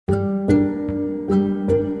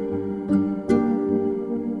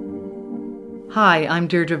Hi, I'm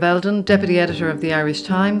Deirdre Veldon, Deputy Editor of the Irish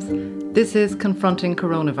Times. This is Confronting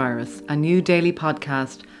Coronavirus, a new daily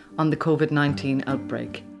podcast on the COVID-19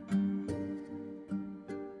 outbreak.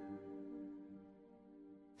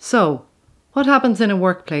 So, what happens in a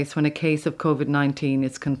workplace when a case of COVID-19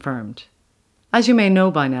 is confirmed? As you may know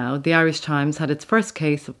by now, the Irish Times had its first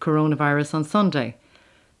case of coronavirus on Sunday,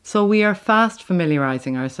 so we are fast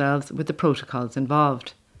familiarising ourselves with the protocols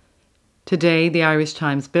involved. Today, the Irish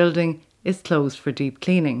Times building is closed for deep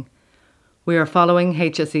cleaning. We are following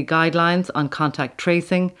HSE guidelines on contact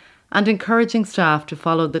tracing and encouraging staff to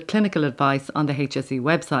follow the clinical advice on the HSE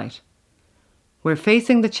website. We're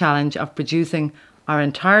facing the challenge of producing our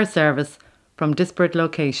entire service from disparate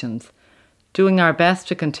locations, doing our best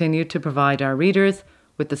to continue to provide our readers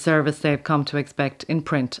with the service they've come to expect in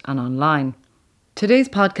print and online. Today's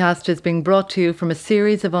podcast is being brought to you from a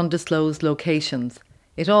series of undisclosed locations.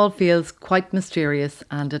 It all feels quite mysterious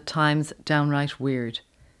and at times downright weird.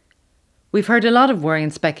 We've heard a lot of worry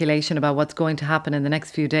and speculation about what's going to happen in the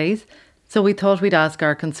next few days, so we thought we'd ask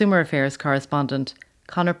our Consumer Affairs correspondent,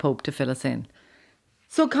 Conor Pope, to fill us in.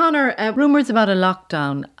 So Conor, rumours about a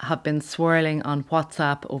lockdown have been swirling on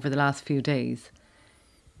WhatsApp over the last few days.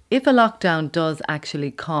 If a lockdown does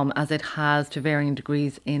actually come, as it has to varying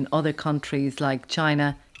degrees in other countries like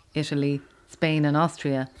China, Italy, Spain and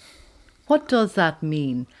Austria, what does that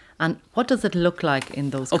mean? And what does it look like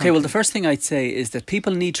in those countries? Okay, well, the first thing I'd say is that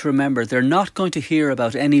people need to remember they're not going to hear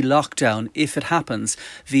about any lockdown if it happens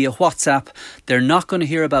via WhatsApp. They're not going to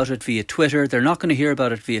hear about it via Twitter. They're not going to hear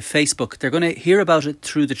about it via Facebook. They're going to hear about it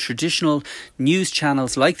through the traditional news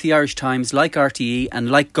channels like the Irish Times, like RTE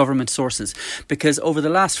and like government sources. Because over the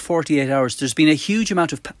last 48 hours, there's been a huge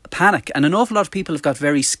amount of panic, and an awful lot of people have got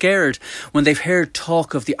very scared when they've heard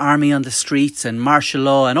talk of the army on the streets and martial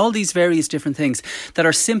law and all these various different things that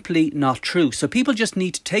are simply not true. So people just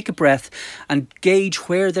need to take a breath and gauge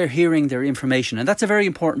where they're hearing their information. And that's a very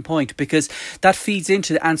important point, because that feeds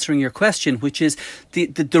into answering your question, which is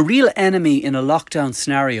the real enemy in a lockdown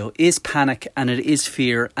scenario is panic, and it is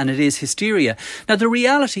fear, and it is hysteria. Now, the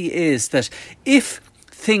reality is that if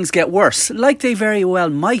things get worse, like they very well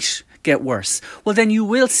might get worse, well, then you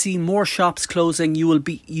will see more shops closing. You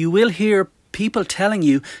will hear people telling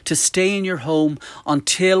you to stay in your home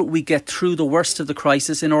until we get through the worst of the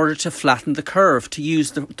crisis in order to flatten the curve, to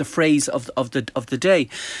use the phrase of the day.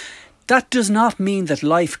 That does not mean that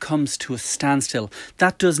life comes to a standstill.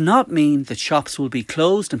 That does not mean that shops will be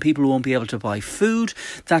closed and people won't be able to buy food.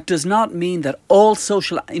 That does not mean that all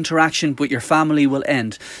social interaction with your family will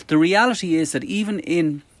end. The reality is that even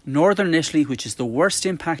in Northern Italy, which is the worst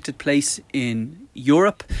impacted place in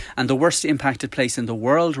Europe and the worst impacted place in the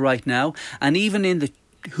world right now, and even in the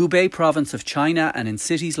Hubei province of China and in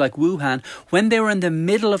cities like Wuhan, when they were in the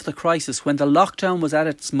middle of the crisis, when the lockdown was at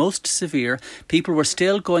its most severe, people were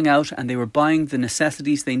still going out and they were buying the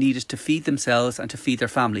necessities they needed to feed themselves and to feed their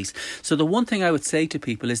families. So the one thing I would say to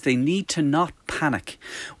people is they need to not panic.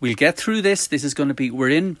 We'll get through this. We're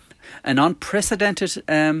in an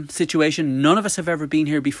unprecedented situation. None of us have ever been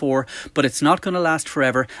here before, but it's not going to last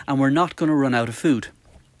forever, and we're not going to run out of food.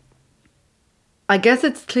 I guess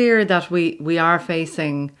it's clear that we are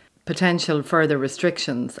facing potential further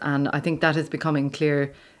restrictions, and I think that is becoming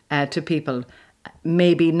clear to people.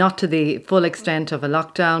 Maybe not to the full extent of a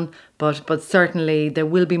lockdown, but certainly there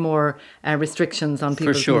will be more restrictions on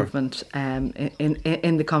people's movement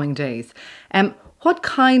in the coming days. What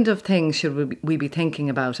kind of things should we be thinking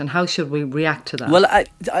about, and how should we react to that? Well,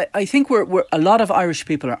 I think we're a lot of Irish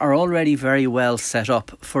people are already very well set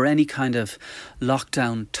up for any kind of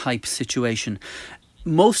lockdown type situation.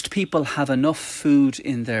 Most people have enough food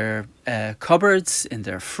in their cupboards, in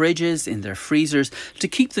their fridges, in their freezers to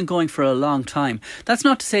keep them going for a long time. That's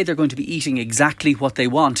not to say they're going to be eating exactly what they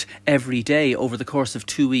want every day over the course of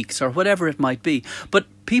 2 weeks or whatever it might be. But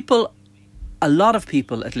a lot of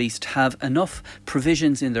people at least have enough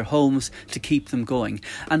provisions in their homes to keep them going.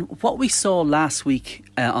 And what we saw last week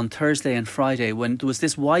on Thursday and Friday, when there was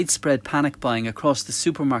this widespread panic buying across the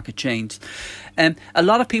supermarket chains, a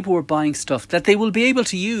lot of people were buying stuff that they will be able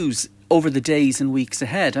to use over the days and weeks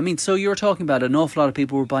ahead. I mean, so you're talking about an awful lot of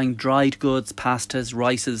people were buying dried goods, pastas,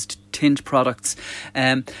 rices, tinned products.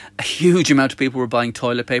 A huge amount of people were buying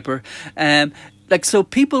toilet paper. So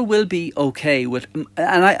people will be okay with,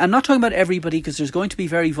 and I'm not talking about everybody, because there's going to be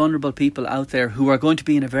very vulnerable people out there who are going to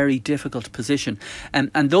be in a very difficult position,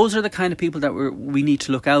 and those are the kind of people that we need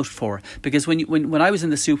to look out for. Because when I was in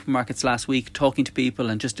the supermarkets last week talking to people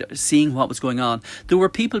and just seeing what was going on, there were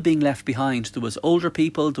people being left behind. There was older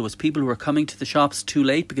people, there was people who were coming to the shops too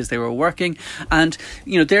late because they were working, and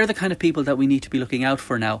they're the kind of people that we need to be looking out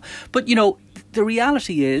for now. But the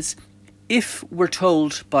reality is, if we're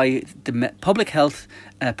told by the public health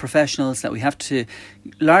professionals that we have to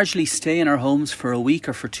largely stay in our homes for a week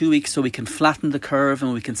or for 2 weeks so we can flatten the curve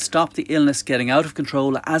and we can stop the illness getting out of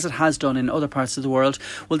control as it has done in other parts of the world,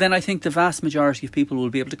 well then I think the vast majority of people will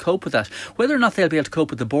be able to cope with that. Whether or not they'll be able to cope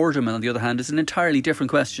with the boredom, on the other hand, is an entirely different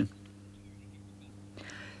question.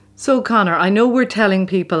 So Conor, I know we're telling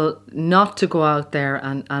people not to go out there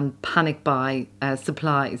and panic buy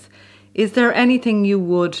supplies. Is there anything you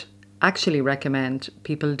would actually recommend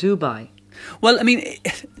people do buy? Well, I mean,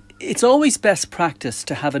 it's always best practice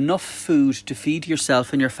to have enough food to feed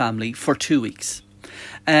yourself and your family for 2 weeks.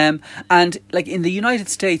 And like in the United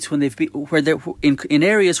States, when they've been, where they're in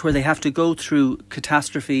areas where they have to go through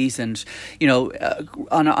catastrophes and, you know,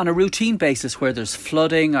 on a routine basis, where there's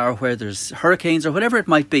flooding or where there's hurricanes or whatever it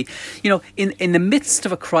might be, you know, in the midst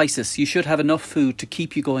of a crisis, you should have enough food to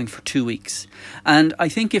keep you going for 2 weeks. And I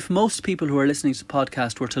think if most people who are listening to the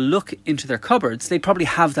podcast were to look into their cupboards, they'd probably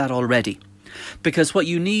have that already. Because what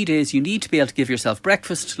you need to be able to give yourself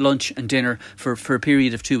breakfast, lunch and dinner for a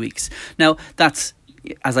period of 2 weeks. Now, that's,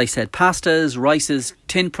 as I said, pastas, rices,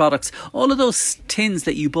 tin products, all of those tins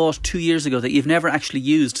that you bought 2 years ago that you've never actually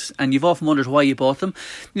used and you've often wondered why you bought them.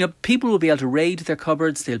 You know, people will be able to raid their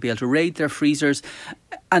cupboards, they'll be able to raid their freezers.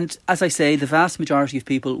 And as I say, the vast majority of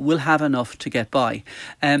people will have enough to get by.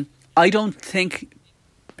 I don't think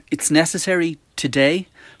it's necessary today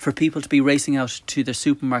for people to be racing out to their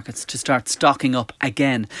supermarkets to start stocking up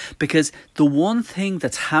again, because the one thing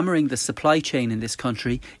that's hammering the supply chain in this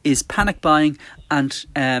country is panic buying and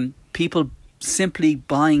people simply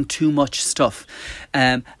buying too much stuff.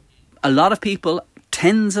 A lot of people,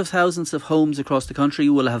 tens of thousands of homes across the country,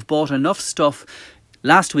 will have bought enough stuff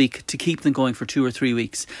last week to keep them going for 2 or 3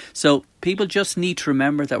 weeks. So people just need to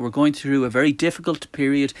remember that we're going through a very difficult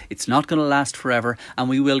period. It's not going to last forever and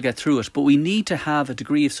we will get through it. But we need to have a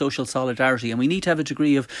degree of social solidarity and we need to have a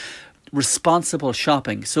degree of responsible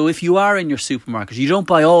shopping. So if you are in your supermarket, you don't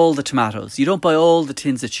buy all the tomatoes, you don't buy all the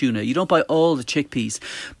tins of tuna, you don't buy all the chickpeas,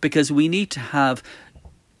 because we need to have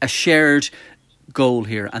a shared goal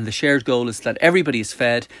here. And the shared goal is that everybody is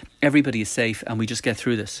fed, everybody is safe, and we just get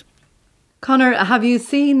through this. Conor, have you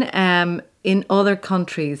seen in other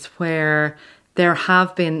countries where there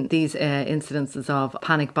have been these incidences of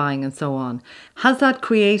panic buying and so on, has that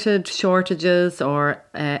created shortages or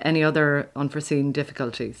any other unforeseen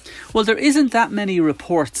difficulties? Well, there isn't that many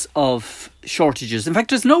reports of shortages. In fact,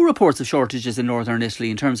 there's no reports of shortages in northern Italy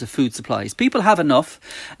in terms of food supplies. People have enough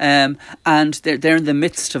and they're in the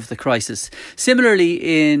midst of the crisis.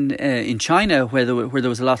 Similarly, in China, where there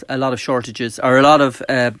was a lot of shortages or a lot of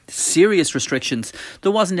serious restrictions,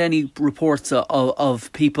 there wasn't any reports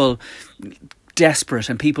of people desperate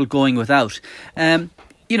and people going without.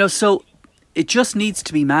 So it just needs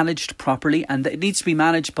to be managed properly, and it needs to be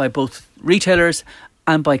managed by both retailers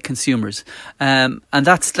and by consumers, and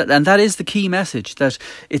that is the key message, that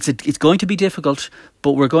it's going to be difficult,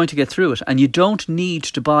 but we're going to get through it. And you don't need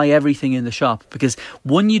to buy everything in the shop, because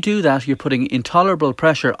when you do that, you're putting intolerable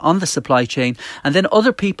pressure on the supply chain, and then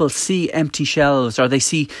other people see empty shelves, or they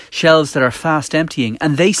see shelves that are fast emptying,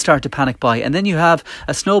 and they start to panic buy, and then you have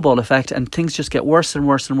a snowball effect and things just get worse and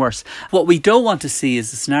worse and worse. What we don't want to see is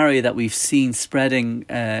the scenario that we've seen spreading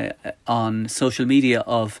on social media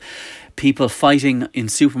of people fighting in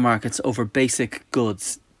supermarkets over basic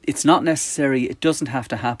goods. It's not necessary. It doesn't have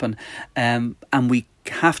to happen. And we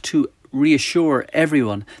have to reassure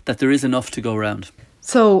everyone that there is enough to go around.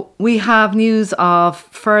 So we have news of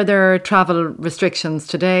further travel restrictions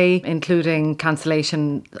today, including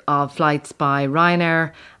cancellation of flights by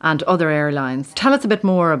Ryanair and other airlines. Tell us a bit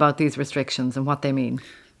more about these restrictions and what they mean.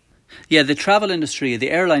 Yeah, the travel industry,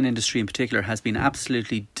 the airline industry in particular, has been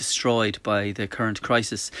absolutely destroyed by the current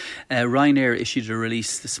crisis. Ryanair issued a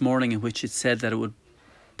release this morning in which it said that it would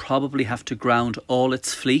probably have to ground all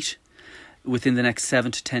its fleet within the next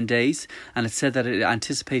 7 to 10 days, and it said that it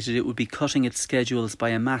anticipated it would be cutting its schedules by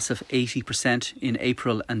a massive 80% in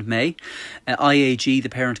April and May. IAG, the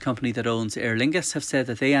parent company that owns Aer Lingus, have said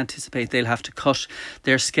that they anticipate they'll have to cut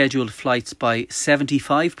their scheduled flights by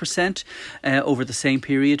 75% over the same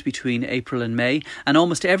period between April and May, and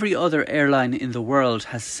almost every other airline in the world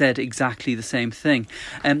has said exactly the same thing.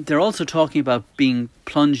 They're also talking about being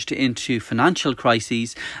plunged into financial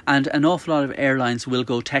crises, and an awful lot of airlines will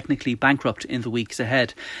go technically bankrupt in the weeks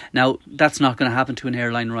ahead. Now, that's not going to happen to an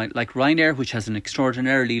airline like Ryanair, which has an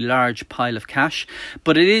extraordinarily large pile of cash,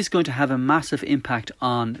 but it is going to have a massive impact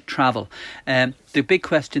on travel. The big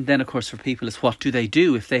question then, of course, for people is, what do they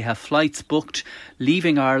do if they have flights booked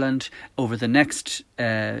leaving Ireland over the next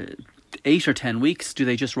 8 or 10 weeks? Do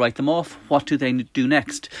they just write them off? What do they do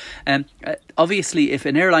next? Obviously, if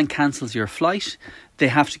an airline cancels your flight, they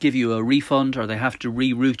have to give you a refund, or they have to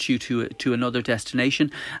reroute you to another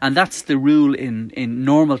destination. And that's the rule in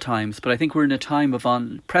normal times. But I think we're in a time of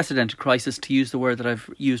unprecedented crisis, to use the word that I've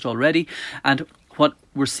used already. And what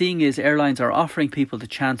we're seeing is airlines are offering people the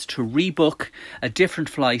chance to rebook a different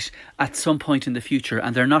flight at some point in the future,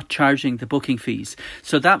 and they're not charging the booking fees.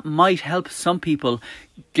 So that might help some people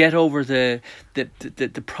get over the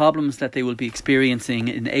problems that they will be experiencing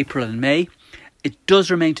in April and May. It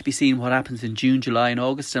does remain to be seen what happens in June, July and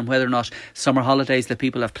August, and whether or not summer holidays that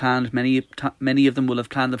people have planned, many of them will have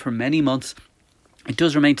planned them for many months. It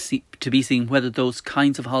does remain to be seen whether those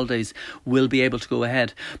kinds of holidays will be able to go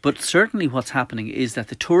ahead. But certainly what's happening is that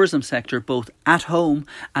the tourism sector, both at home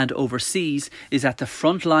and overseas, is at the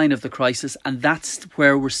front line of the crisis, and that's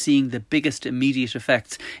where we're seeing the biggest immediate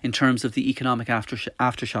effects in terms of the economic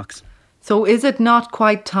aftershocks. So is it not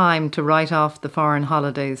quite time to write off the foreign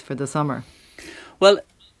holidays for the summer? Well,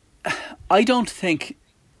 I don't think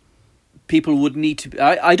people would need to.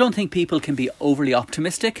 I don't think people can be overly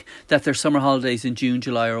optimistic that their summer holidays in June,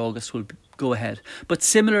 July or August will go ahead. But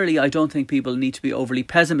similarly, I don't think people need to be overly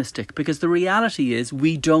pessimistic, because the reality is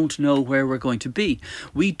we don't know where we're going to be.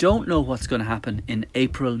 We don't know what's going to happen in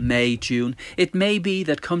April, May, June. It may be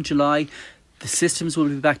that come July, the systems will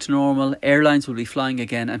be back to normal, airlines will be flying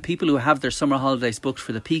again, and people who have their summer holidays booked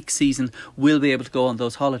for the peak season will be able to go on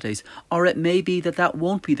those holidays. Or it may be that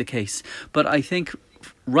won't be the case. But I think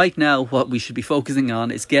right now what we should be focusing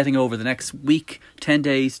on is getting over the next week, 10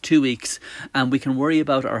 days, 2 weeks, and we can worry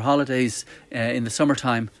about our holidays in the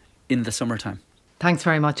summertime. Thanks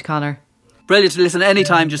very much, Conor. Brilliant. Listen,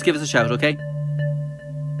 anytime, just give us a shout, okay?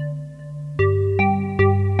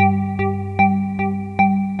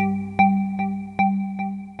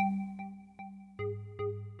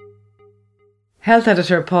 Health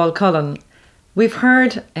editor Paul Cullen. We've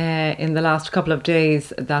heard in the last couple of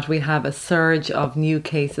days that we have a surge of new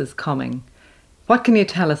cases coming. What can you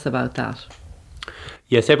tell us about that?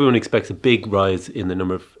 Yes, everyone expects a big rise in the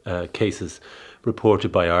number of cases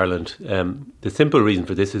reported by Ireland. The simple reason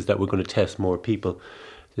for this is that we're going to test more people.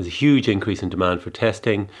 There's a huge increase in demand for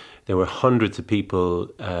testing. There were hundreds of people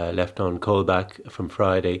left on callback from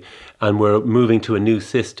Friday, and we're moving to a new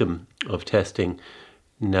system of testing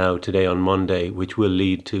now today on Monday, which will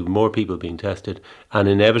lead to more people being tested, and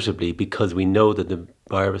inevitably, because we know that the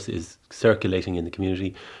virus is circulating in the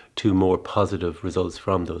community, to more positive results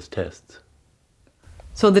from those tests.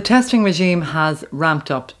 So the testing regime has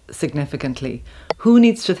ramped up significantly. Who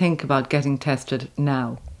needs to think about getting tested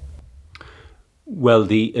now? Well,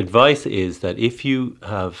 the advice is that if you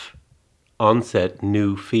have onset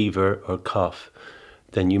new fever or cough,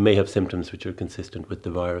 then you may have symptoms which are consistent with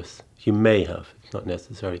the virus. You may have, it's not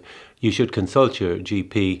necessary. You should consult your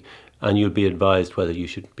GP and you'll be advised whether you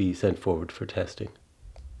should be sent forward for testing.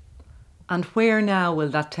 And where now will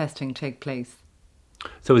that testing take place?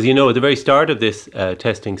 So as you know, at the very start of this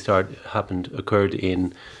testing occurred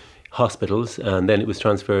in hospitals, and then it was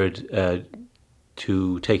transferred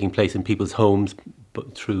to taking place in people's homes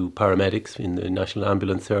through paramedics in the National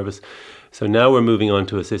Ambulance Service. So now we're moving on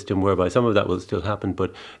to a system whereby some of that will still happen,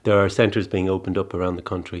 but there are centres being opened up around the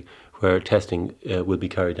country where testing will be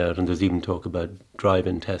carried out, and there's even talk about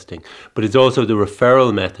drive-in testing. But it's also the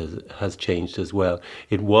referral method has changed as well.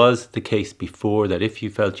 It was the case before that if you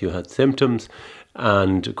felt you had symptoms,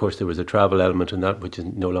 and of course there was a travel element in that which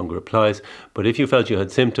no longer applies, but if you felt you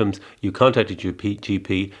had symptoms, you contacted your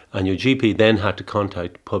GP, and your GP then had to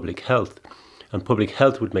contact public health. And public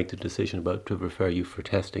health would make the decision about to refer you for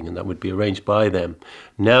testing, and that would be arranged by them.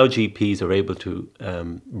 Now GPs are able to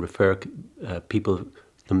refer people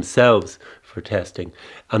themselves for testing,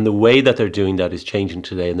 and the way that they're doing that is changing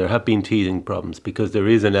today, and there have been teething problems because there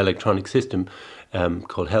is an electronic system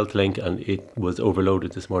called HealthLink, and it was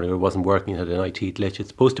overloaded this morning, or it wasn't working, it had an IT glitch. It's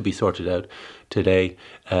supposed to be sorted out today.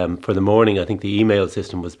 For the morning, I think the email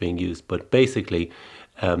system was being used, but basically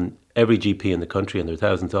every GP in the country, and there are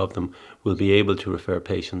thousands of them, will be able to refer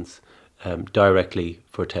patients directly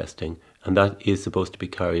for testing, and that is supposed to be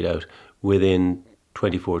carried out within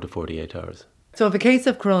 24 to 48 hours. So if a case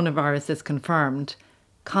of coronavirus is confirmed,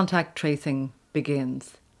 contact tracing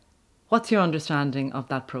begins. What's your understanding of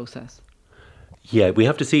that process? Yeah, we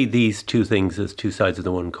have to see these two things as two sides of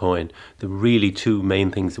the one coin. The really two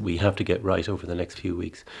main things that we have to get right over the next few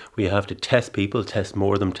weeks. We have to test people, test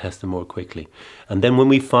more of them, test them more quickly. And then when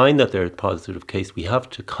we find that they're a positive case, we have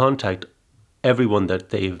to contact everyone that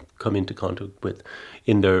they've come into contact with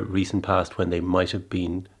in their recent past when they might have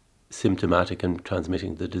been symptomatic and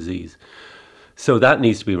transmitting the disease. So that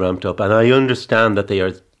needs to be ramped up. And I understand that they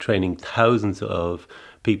are training thousands of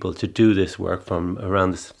people to do this work from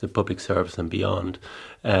around the public service and beyond.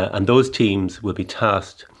 And those teams will be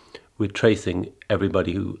tasked with tracing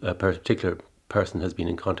everybody who a particular person has been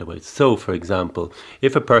in contact with. So, for example,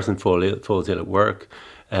 if a person falls ill at work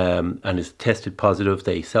and is tested positive,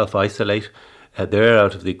 they self-isolate, they're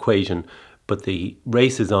out of the equation, but the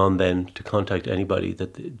race is on then to contact anybody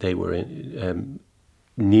that they were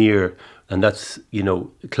near. And that's,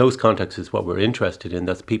 close contacts is what we're interested in.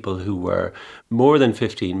 That's people who were more than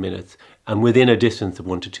 15 minutes and within a distance of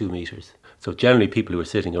 1 to 2 meters. So generally people who are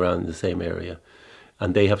sitting around in the same area,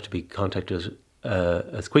 and they have to be contacted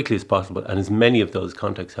as quickly as possible, and as many of those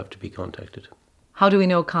contacts have to be contacted. How do we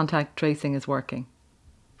know contact tracing is working?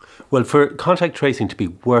 Well, for contact tracing to be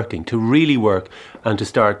working, to really work, and to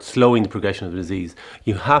start slowing the progression of the disease,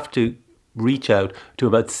 you have to reach out to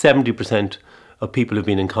about 70% of people who've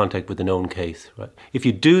been in contact with a known case. Right? If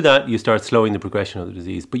you do that, you start slowing the progression of the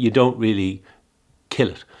disease, but you don't really kill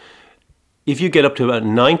it. If you get up to about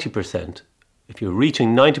 90%, if you're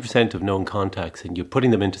reaching 90% of known contacts and you're putting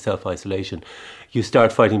them into self-isolation, you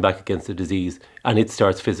start fighting back against the disease and it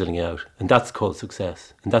starts fizzling out. And that's called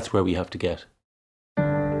success. And that's where we have to get.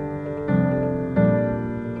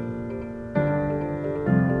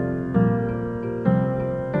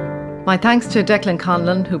 My thanks to Declan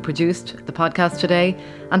Conlon, who produced the podcast today,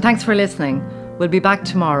 and thanks for listening. We'll be back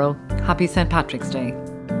tomorrow. Happy St. Patrick's Day.